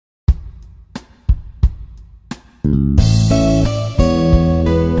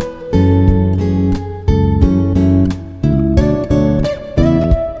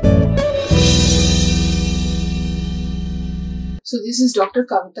is Dr.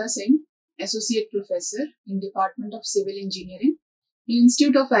 Kavita Singh, Associate Professor in Department of Civil Engineering,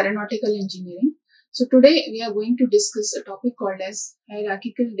 Institute of Aeronautical Engineering. So today we are going to discuss a topic called as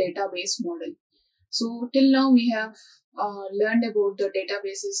Hierarchical Database Model. So till now we have learned about the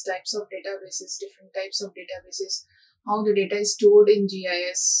databases, types of databases, different types of databases, how the data is stored in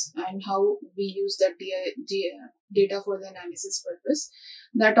GIS and how we use that data for the analysis purpose.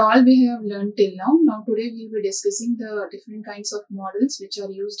 That all we have learned till now. Now today we will be discussing the different kinds of models which are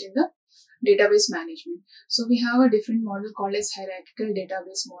used in the database management. So we have a different model called as hierarchical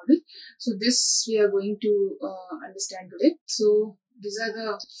database model. So this we are going to understand today. So these are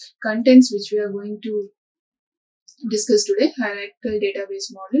the contents which we are going to discuss today. Hierarchical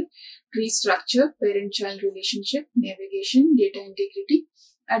database model, tree structure, parent-child relationship, navigation, data integrity,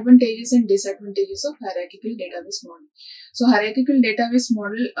 advantages and disadvantages of hierarchical database model. So hierarchical database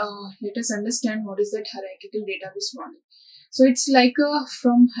model, let us understand what is that hierarchical database model. So it's like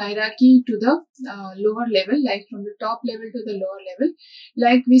from hierarchy to the lower level, like from the top level to the lower level,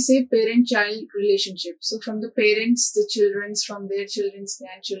 like we say parent-child relationship. So from the parents, the children's, from their children's,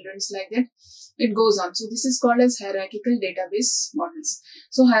 grandchildren's, like that, it goes on. So this is called as hierarchical database models.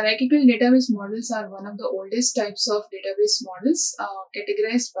 So hierarchical database models are one of the oldest types of database models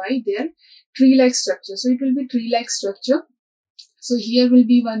categorized by their tree-like structure. So it will be tree-like structure. So here will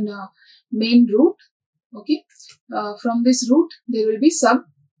be one main root. Okay, from this root there will be sub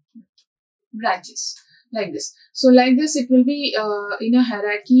branches like this. So like this it will be in a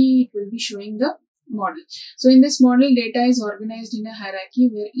hierarchy, it will be showing the model. So in this model, data is organized in a hierarchy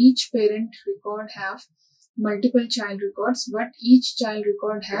where each parent record have multiple child records, but each child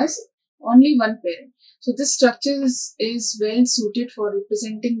record has only one parent. So this structure is well suited for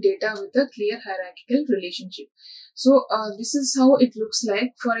representing data with a clear hierarchical relationship. So this is how it looks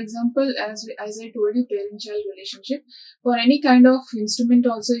like. For example, as I told you, parent-child relationship. For any kind of instrument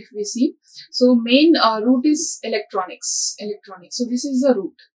also, if we see, so main root is electronics. So this is the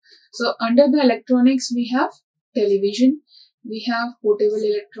root. So under the electronics we have television, we have portable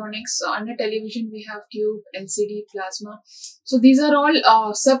electronics. So under television we have tube, LCD, plasma. So these are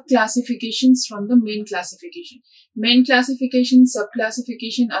all sub classifications from the main classification. Main classification, sub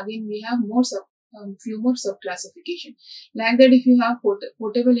classification, again we have more few more sub classification. Like that, if you have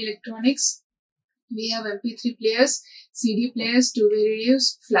portable electronics, we have MP3 players, CD players, two-way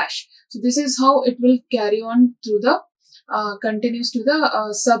radios, flash. So this is how it will carry on through the continues to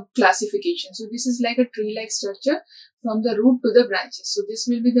the sub classification. So this is like a tree-like structure from the root to the branches. So this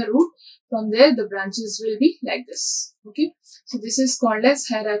will be the root. From there, the branches will be like this. Okay. So this is called as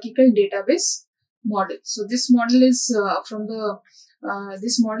hierarchical database model. So this model is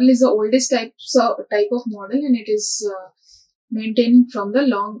this model is the oldest type of model, and it is maintained from the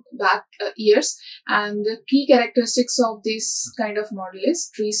long back years. And the key characteristics of this kind of model is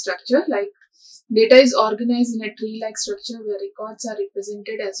tree structure. Like data is organized in a tree-like structure where records are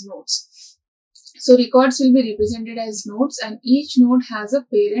represented as nodes. So records will be represented as nodes, and each node has a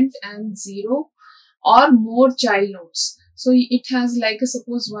parent and 0 or more child nodes. So it has like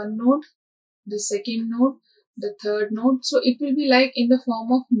suppose one node, the second node, the third node. So it will be like in the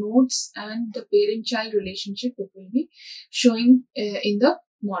form of nodes, and the parent-child relationship it will be showing in the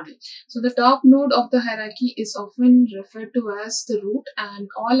model. So the top node of the hierarchy is often referred to as the root, and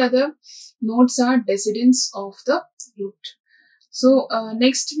all other nodes are descendants of the root. So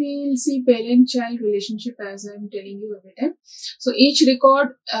next we will see parent-child relationship, as I am telling you every time. So each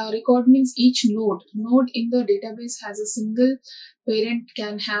record means each node in the database has a single parent,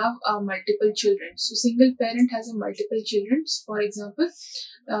 can have multiple children. So single parent has a multiple children. For example,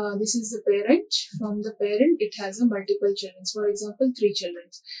 this is the parent. From the parent, it has a multiple children. For example, 3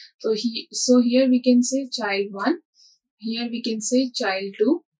 children. So here we can say child 1. Here we can say child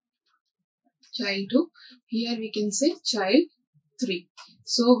 2. Here we can say child 3.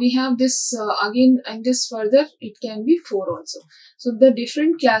 So we have this again, and this further it can be 4 also. So the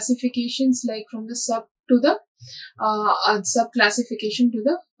different classifications, like from the sub to the sub classification to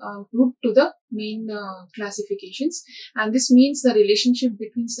the root to the main classifications, and this means the relationship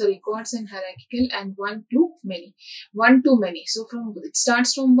between the records and hierarchical and one to many. So from it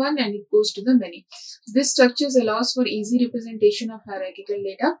starts from one and it goes to the many. This structures allows for easy representation of hierarchical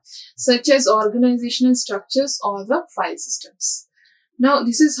data, such as organizational structures or the file systems. Now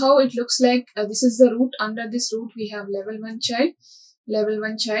this is how it looks like. This is the root. Under this root we have level 1 child,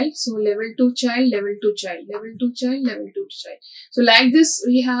 so level 2 child, level 2 child, level 2 child, level 2 child. So like this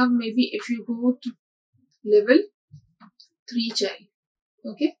we have, maybe if you go to level 3 child,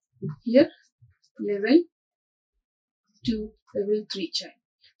 okay, here level 2, level 3 child.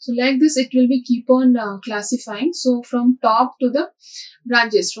 So like this, it will be keep on classifying. So from top to the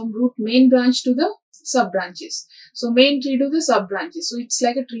branches, from root main branch to the sub branches. So main tree to the sub branches. So it's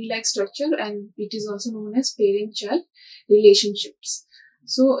like a tree-like structure, and it is also known as parent-child relationships.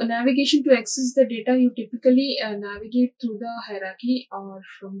 So navigation to access the data, you typically navigate through the hierarchy or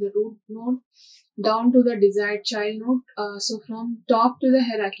from the root node down to the desired child node. So from top to the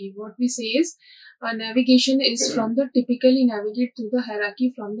hierarchy, what we say is navigation is from the typically navigate through the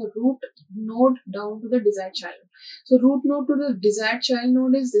hierarchy from the root node down to the desired child node. So root node to the desired child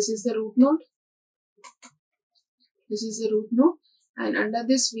node is, this is the root node. This is the root node, and under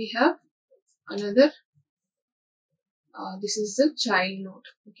this we have another. This is the child node.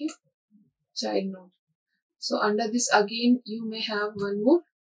 Okay, child node. So under this again you may have one more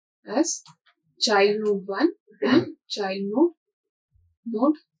as child node 1 and child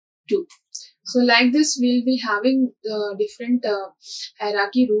node 2. So like this, we'll be having the different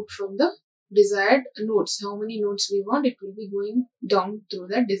hierarchy route from the desired nodes. How many nodes we want, it will be going down through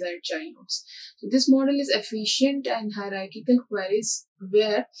the desired child nodes. So this model is efficient and hierarchical queries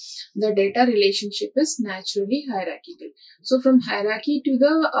where the data relationship is naturally hierarchical. So from hierarchy to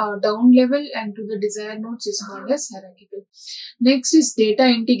the down level and to the desired nodes is called as hierarchical. Next is data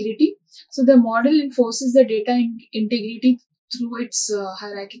integrity. So the model enforces the data integrity through its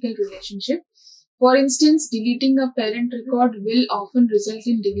hierarchical relationship. For instance, deleting a parent record will often result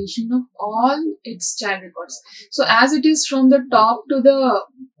in deletion of all its child records. So as it is from the top to the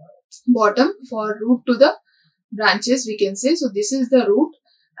bottom, for root to the branches, we can say. So this is the root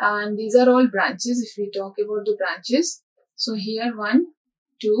and these are all branches if we talk about the branches. So here 1,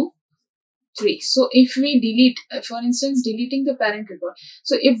 2, 3. So if we delete, for instance, deleting the parent record.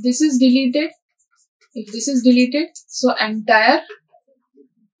 So if this is deleted, so entire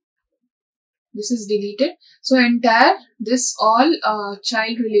this is deleted. So entire this all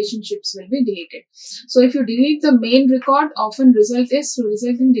child relationships will be deleted. So if you delete the main record, often result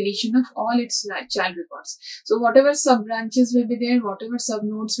in deletion of all its child records. So whatever sub branches will be there, whatever sub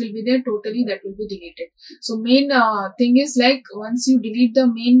nodes will be there, totally that will be deleted. So main thing is like once you delete the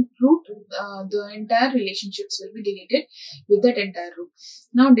main root, the entire relationships will be deleted with that entire root.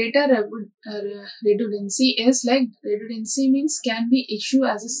 Now data redundancy is like, redundancy means can be issued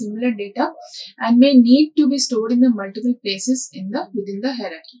as a similar data and may need to be stored in the multiple places within the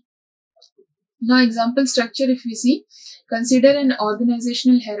hierarchy. Now example structure, if we see, consider an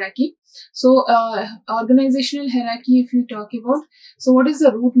organizational hierarchy. So organizational hierarchy, if you talk about, so what is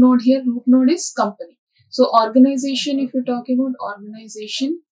the root node here? Root node is company. So organization, if you talk about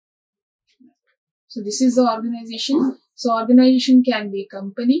organization, so this is the organization. So organization can be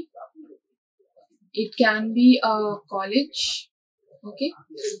company, it can be a college, okay,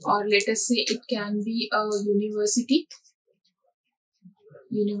 or let us say it can be a university,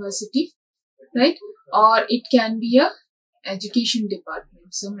 right, or it can be a education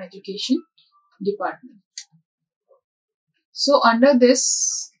department, some education department. So under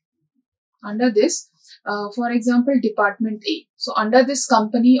this, for example, department A. So under this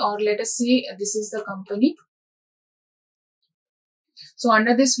company, or let us say this is the company. So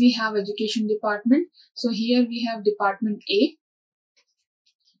under this we have education department. So here we have department A.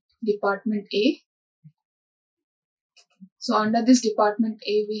 So under this department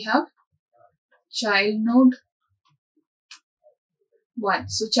A we have child node 1.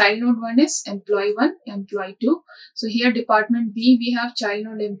 So child node 1 is employee 1, employee 2. So here department B we have child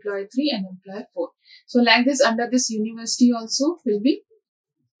node employee 3 and employee 4. So like this, under this university also will be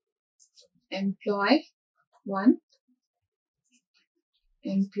employee 1,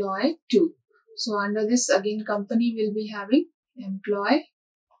 employee 2. So under this again company will be having employee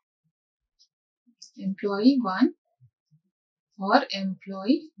 1 or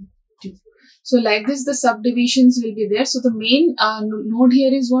employee 2. So like this the subdivisions will be there. So the main node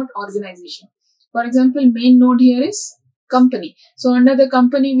here is what? Organization. For example, main node here is company. So under the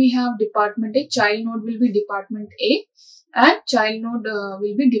company we have department A, child node will be department A and child node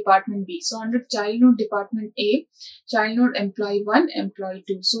will be department B. So under child node department A, child node employee 1, employee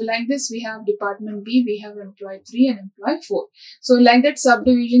 2. So like this we have department B, we have employee 3 and employee 4. So like that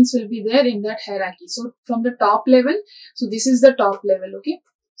subdivisions will be there in that hierarchy. So from the top level, so this is the top level, okay.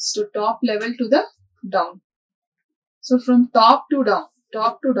 So top level to the down. So from top to down.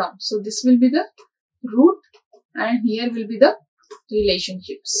 So this will be the root and here will be the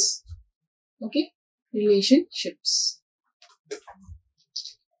relationships, okay, relationships.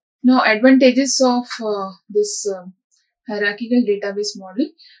 Now advantages of this hierarchical database model.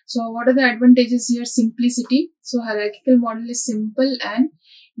 So what are the advantages here? Simplicity. So hierarchical model is simple and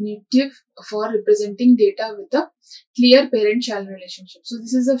native for representing data with a clear parent-child relationship. So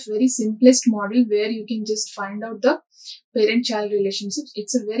this is a very simplest model where you can just find out the parent-child relationships.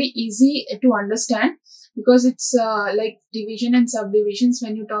 It's a very easy to understand because it's like division and subdivisions.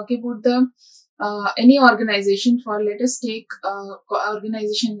 When you talk about the any organization, for let us take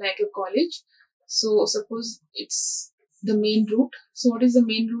organization like a college. So suppose it's the main root. So what is the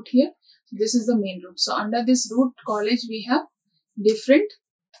main root here? This is the main root. So under this root college we have different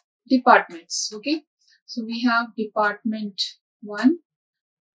departments. Okay, so we have department 1,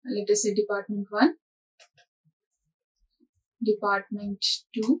 let us say department 1, department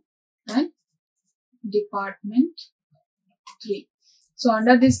 2 and department 3. So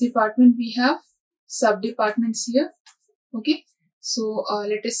under this department we have sub departments here. Okay, so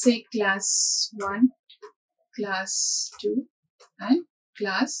let us say class 1, class 2 and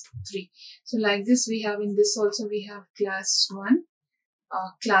class 3. So like this we have in this also we have class 1,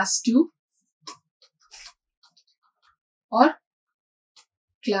 class 2 or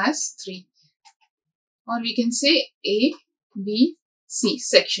class 3, or we can say A, B, C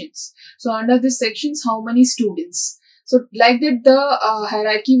sections. So under this sections how many students? So like that the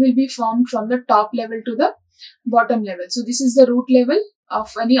hierarchy will be formed from the top level to the bottom level. So this is the root level of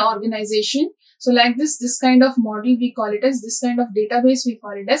any organization. So like this kind of model we call it as, this kind of database we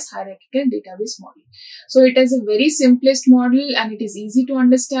call it as hierarchical database model. So it is a very simplest model and it is easy to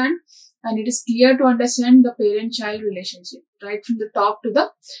understand and it is clear to understand the parent-child relationship right from the top to the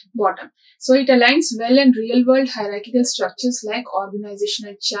bottom. So it aligns well in real-world hierarchical structures like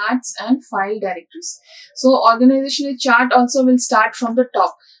organizational charts and file directories. So organizational chart also will start from the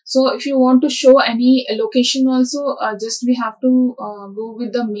top. So if you want to show any location also, just we have to go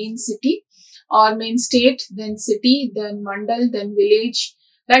with the main city or main state, then city, then mandal, then village,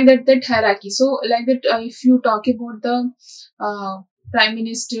 like that hierarchy. So like that if you talk about the prime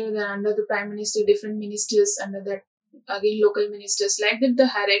minister, then under the prime minister different ministers, under that again local ministers, like that the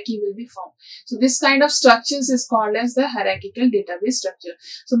hierarchy will be formed. So this kind of structures is called as the hierarchical database structure.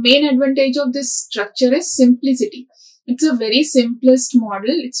 So main advantage of this structure is simplicity. It's a very simplest model.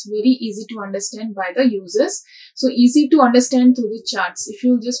 It's very easy to understand by the users. So easy to understand through the charts. If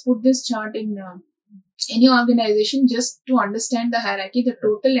you just put this chart in any organization, just to understand the hierarchy, the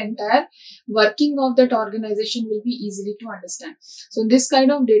total entire working of that organization will be easily to understand. So this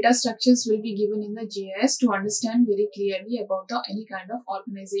kind of data structures will be given in the GIS to understand very clearly about the any kind of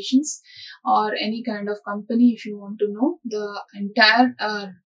organizations or any kind of company. If you want to know the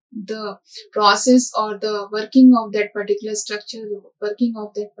entire the process or the working of that particular structure, the working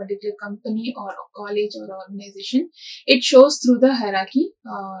of that particular company or college or organization, it shows through the hierarchy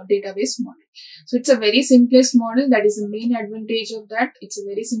database model. So it's a very simplest model. That is the main advantage of that. It's a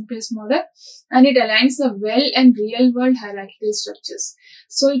very simplest model and it aligns the well and real world hierarchical structures.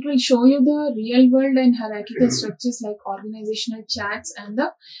 So it will show you the real world and hierarchical structures like organizational charts and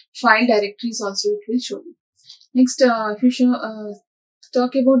the file directories also it will show you. Next, if you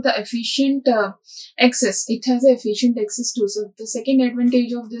talk about the efficient access, it has an efficient access too. So the second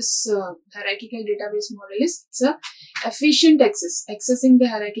advantage of this hierarchical database model is it's a efficient access. Accessing the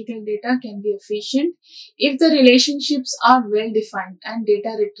hierarchical data can be efficient if the relationships are well defined and data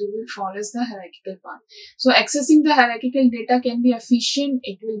retrieval follows the hierarchical path. So accessing the hierarchical data can be efficient.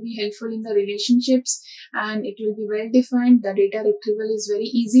 It will be helpful in the relationships and it will be well defined. The data retrieval is very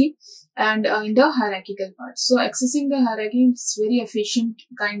easy and in the hierarchical part. So accessing the hierarchy is very efficient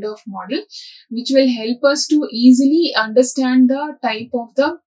kind of model which will help us to easily understand the type of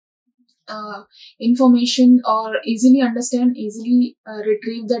the information or easily understand, easily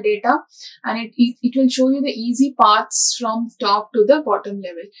retrieve the data, and it will show you the easy paths from top to the bottom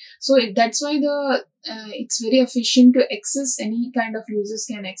level. So that's why the it's very efficient to access. Any kind of users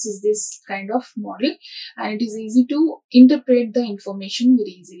can access this kind of model and it is easy to interpret the information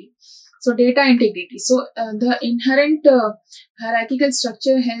very easily. So data integrity. So the inherent hierarchical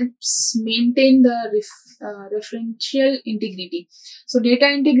structure helps maintain the referential integrity. So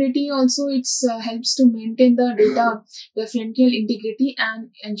data integrity also helps to maintain the data referential integrity and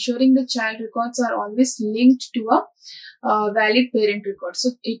ensuring the child records are always linked to a valid parent record.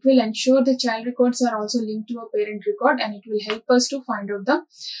 So it will ensure the child records are also linked to a parent record and it will help us to find out the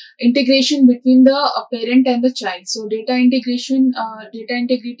integration between the parent and the child. So data integration, data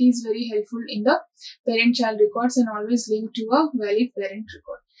integrity is very helpful in the parent-child records and always linked to a valid parent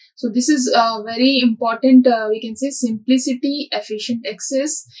record. So this is very important. We can say simplicity, efficient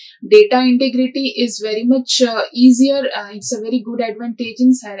access, data integrity is very much easier. It's a very good advantage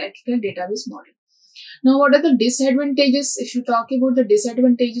in hierarchical database model. Now, what are the disadvantages? If you talk about the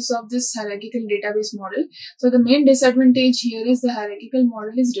disadvantages of this hierarchical database model, so the main disadvantage here is the hierarchical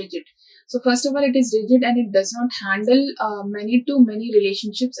model is rigid. So first of all, it is rigid and it does not handle many to many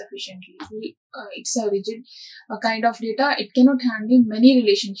relationships efficiently. It's a rigid kind of data. It cannot handle many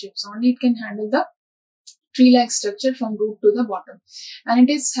relationships. Only it can handle the tree-like structure from root to the bottom, and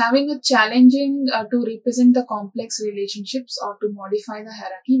it is having a challenging to represent the complex relationships or to modify the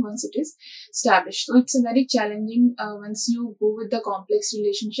hierarchy once it is established. So it's a very challenging once you go with the complex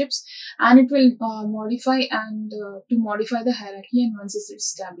relationships, and it will modify and to modify the hierarchy, and once it's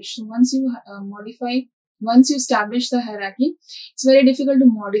established. So once you establish the hierarchy, it's very difficult to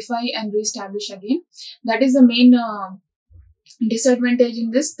modify and re-establish again. That is the main disadvantage in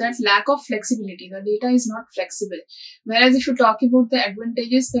this, that lack of flexibility. The data is not flexible. Whereas if you talk about the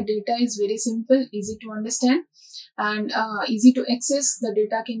advantages, the data is very simple, easy to understand, and easy to access. The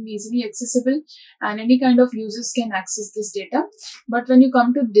data can be easily accessible and any kind of users can access this data. But when you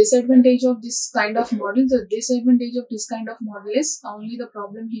come to disadvantage of this kind of model, the disadvantage of this kind of model is only the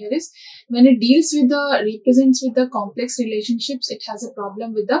problem here is when it deals with represents with the complex relationships, it has a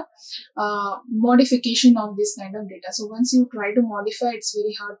problem with the modification of this kind of data. So once you try to modify, it's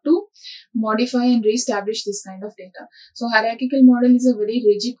very hard to modify and re-establish this kind of data. So hierarchical model is a very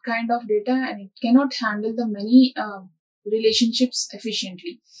rigid kind of data and it cannot handle the many relationships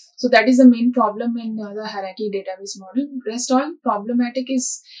efficiently. So that is the main problem in the hierarchy database model. Rest all problematic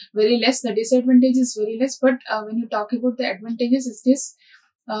is very less. The disadvantage is very less, but when you talk about the advantages, it is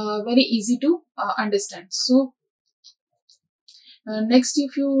very easy to understand. So next,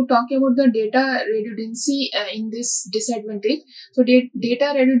 if you talk about the data redundancy in this disadvantage, so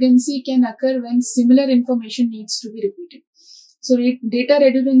data redundancy can occur when similar information needs to be repeated. So data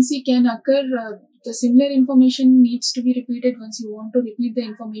redundancy can occur, the similar information needs to be repeated. Once you want to repeat the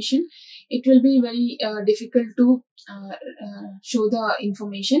information, it will be very difficult to show the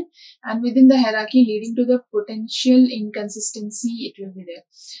information, and within the hierarchy leading to the potential inconsistency, it will be there.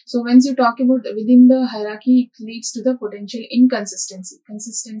 So once you talk about within the hierarchy, it leads to the potential inconsistency.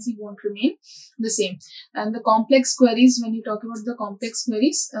 Consistency won't remain the same. And the complex queries, when you talk about the complex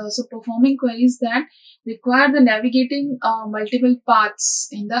queries, so performing queries that require the navigating multiple paths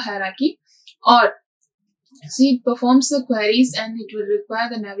in the hierarchy, or see, it performs the queries and it will require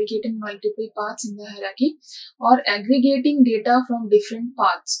the navigating multiple paths in the hierarchy or aggregating data from different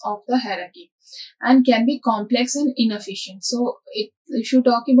parts of the hierarchy, and can be complex and inefficient. So if you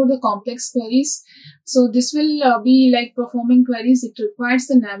talk about the complex queries, so this will be like performing queries. It requires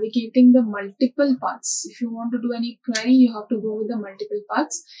the navigating the multiple paths. If you want to do any query, you have to go with the multiple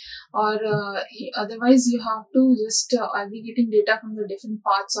paths, or otherwise you have to just aggregating data from the different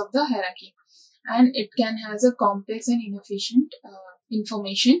parts of the hierarchy, and it can has a complex and inefficient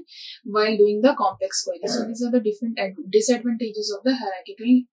information while doing the complex query. So these are the different disadvantages of the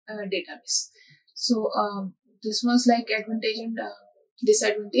hierarchical database. So this was like advantage and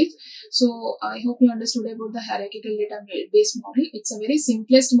disadvantage. So I hope you understood about the hierarchical database model. It's a very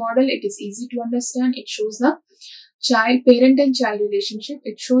simplest model. It is easy to understand. It shows the parent and child relationship.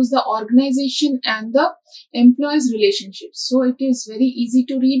 It shows the organization and the employees relationships. So it is very easy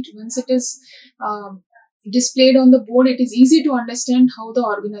to read. Once it is displayed on the board, it is easy to understand how the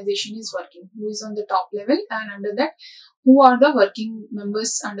organization is working, who is on the top level, and under that who are the working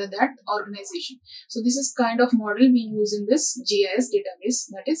members under that organization. So this is kind of model we use in this GIS database,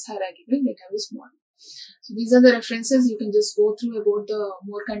 that is hierarchical database model. So these are the references. You can just go through about the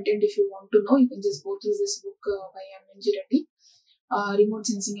more content if you want to know. You can just go through this book by M. Reddy, Remote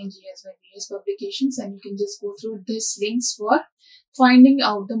Sensing and GIS by various publications, and you can just go through these links for finding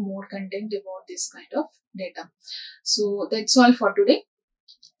out the more content about this kind of data. So that's all for today.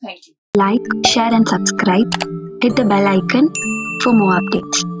 Thank you. Like, share and subscribe. Hit the bell icon for more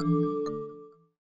updates.